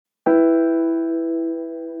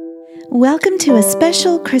Welcome to a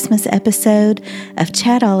special Christmas episode of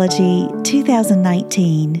Chatology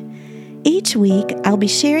 2019. Each week, I'll be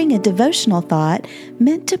sharing a devotional thought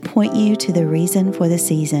meant to point you to the reason for the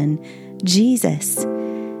season, Jesus.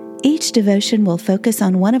 Each devotion will focus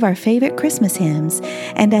on one of our favorite Christmas hymns,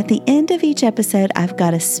 and at the end of each episode, I've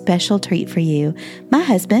got a special treat for you. My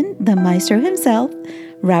husband, the maestro himself,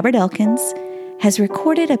 Robert Elkins, has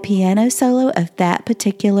recorded a piano solo of that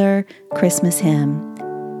particular Christmas hymn.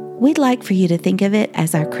 We'd like for you to think of it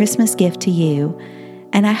as our Christmas gift to you,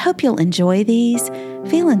 and I hope you'll enjoy these,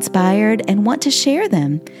 feel inspired, and want to share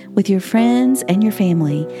them with your friends and your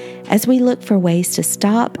family as we look for ways to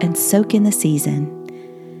stop and soak in the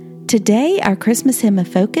season. Today, our Christmas hymn of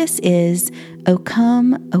focus is O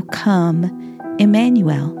Come,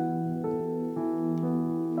 Immanuel.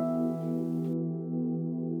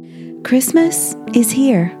 Christmas is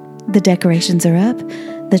here. The decorations are up.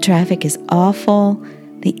 The traffic is awful.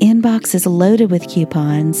 The inbox is loaded with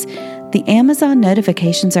coupons. The Amazon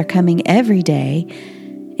notifications are coming every day.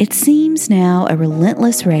 It seems now a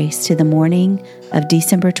relentless race to the morning of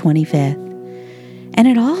December 25th. And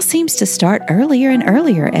it all seems to start earlier and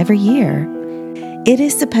earlier every year. It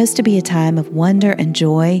is supposed to be a time of wonder and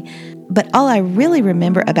joy, but all I really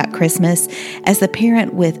remember about Christmas as the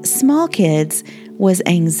parent with small kids was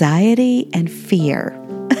anxiety and fear.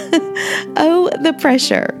 Oh, the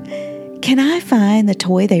pressure. Can I find the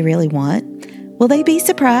toy they really want? Will they be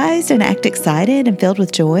surprised and act excited and filled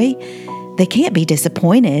with joy? They can't be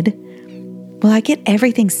disappointed. Will I get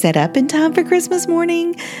everything set up in time for Christmas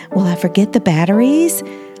morning? Will I forget the batteries?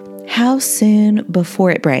 How soon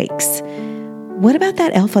before it breaks? What about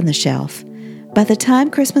that elf on the shelf? By the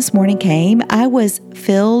time Christmas morning came, I was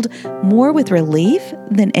filled more with relief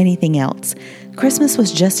than anything else. Christmas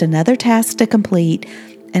was just another task to complete,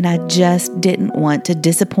 and I just didn't want to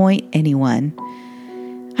disappoint anyone.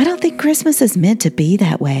 I don't think Christmas is meant to be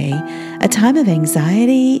that way, a time of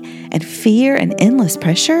anxiety and fear and endless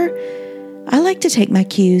pressure. I like to take my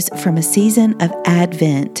cues from a season of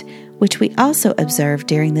Advent, which we also observe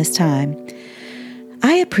during this time.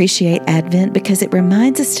 I appreciate Advent because it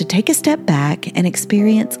reminds us to take a step back and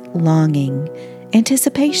experience longing,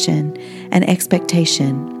 anticipation, and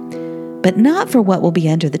expectation. But not for what will be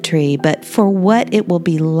under the tree, but for what it will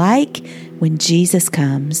be like when Jesus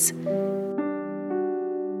comes.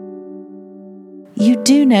 You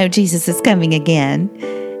do know Jesus is coming again.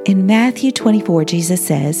 In Matthew 24, Jesus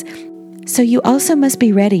says, "So you also must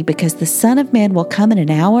be ready, because the Son of Man will come in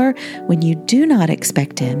an hour when you do not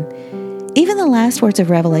expect him." Even the last words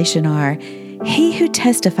of Revelation are, "He who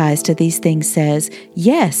testifies to these things says,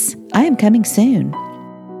 'Yes, I am coming soon.'"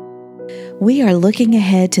 We are looking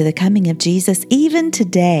ahead to the coming of Jesus even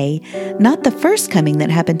today, not the first coming that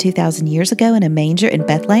happened 2,000 years ago in a manger in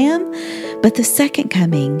Bethlehem, but the second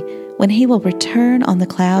coming when he will return on the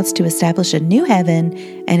clouds to establish a new heaven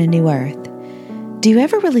and a new earth. Do you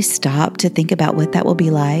ever really stop to think about what that will be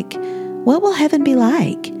like? What will heaven be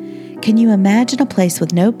like? Can you imagine a place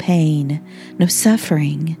with no pain, no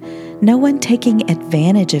suffering, no one taking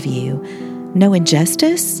advantage of you, no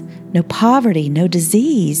injustice, no poverty, no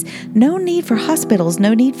disease, no need for hospitals,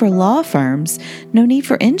 no need for law firms, no need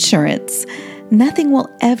for insurance? Nothing will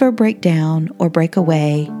ever break down or break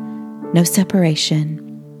away. No separation,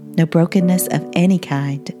 no brokenness of any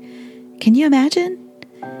kind. Can you imagine?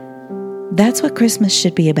 That's what Christmas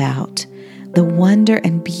should be about. The wonder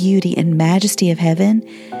and beauty and majesty of heaven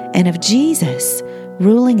and of Jesus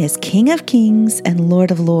ruling as King of Kings and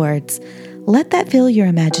Lord of Lords. Let that fill your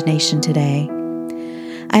imagination today.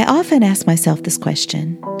 I often ask myself this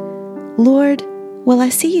question: Lord, will I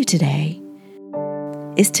see you today?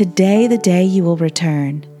 Is today the day you will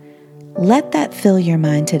return? Let that fill your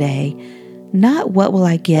mind today. Not what will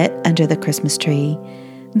I get under the Christmas tree.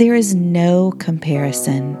 There is no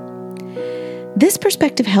comparison. This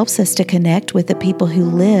perspective helps us to connect with the people who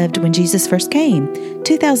lived when Jesus first came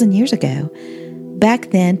 2,000 years ago.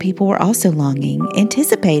 Back then, people were also longing,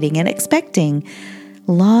 anticipating, and expecting,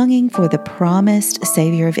 longing for the promised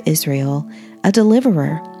Savior of Israel, a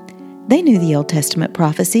deliverer. They knew the Old Testament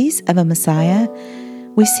prophecies of a Messiah.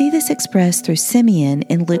 We see this expressed through Simeon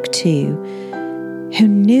in Luke 2, who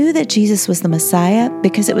knew that Jesus was the Messiah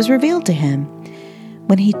because it was revealed to him.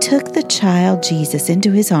 When he took the child Jesus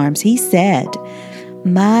into his arms, he said,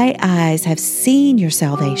 "My eyes have seen your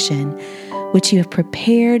salvation, which you have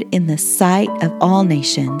prepared in the sight of all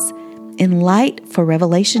nations, in light for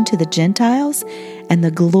revelation to the Gentiles and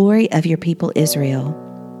the glory of your people Israel."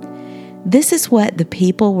 This is what the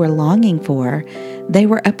people were longing for. They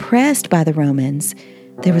were oppressed by the Romans.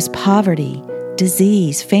 There was poverty,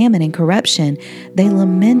 disease, famine, and corruption, they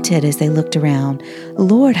lamented as they looked around.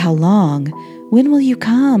 Lord, how long? When will you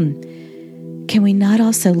come? Can we not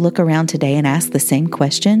also look around today and ask the same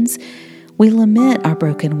questions? We lament our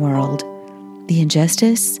broken world, the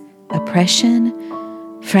injustice, oppression,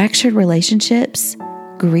 fractured relationships,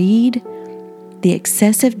 greed, the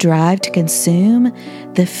excessive drive to consume,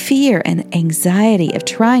 the fear and anxiety of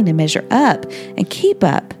trying to measure up and keep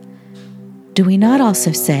up. Do we not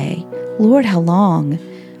also say, Lord, how long?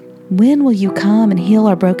 When will you come and heal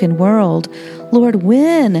our broken world? Lord,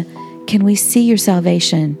 when can we see your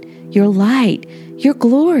salvation, your light, your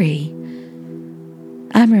glory?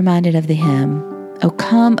 I'm reminded of the hymn, O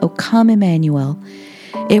come, Immanuel.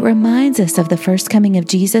 It reminds us of the first coming of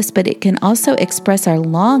Jesus, but it can also express our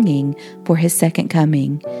longing for his second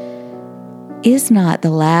coming. Is not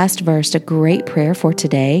the last verse a great prayer for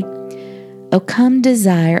today? O come,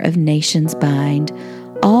 desire of nations bind,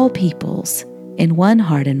 all peoples in one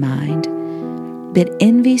heart and mind. Bid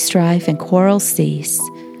envy, strife, and quarrels cease.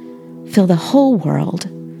 Fill the whole world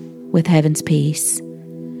with heaven's peace.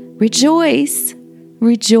 Rejoice,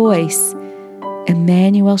 rejoice.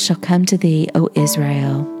 Immanuel shall come to thee, O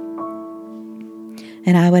Israel.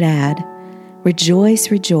 And I would add,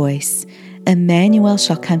 rejoice, rejoice. Immanuel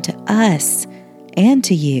shall come to us and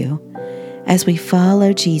to you as we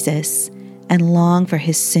follow Jesus and long for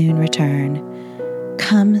his soon return.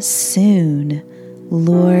 Come soon,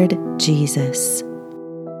 Lord Jesus.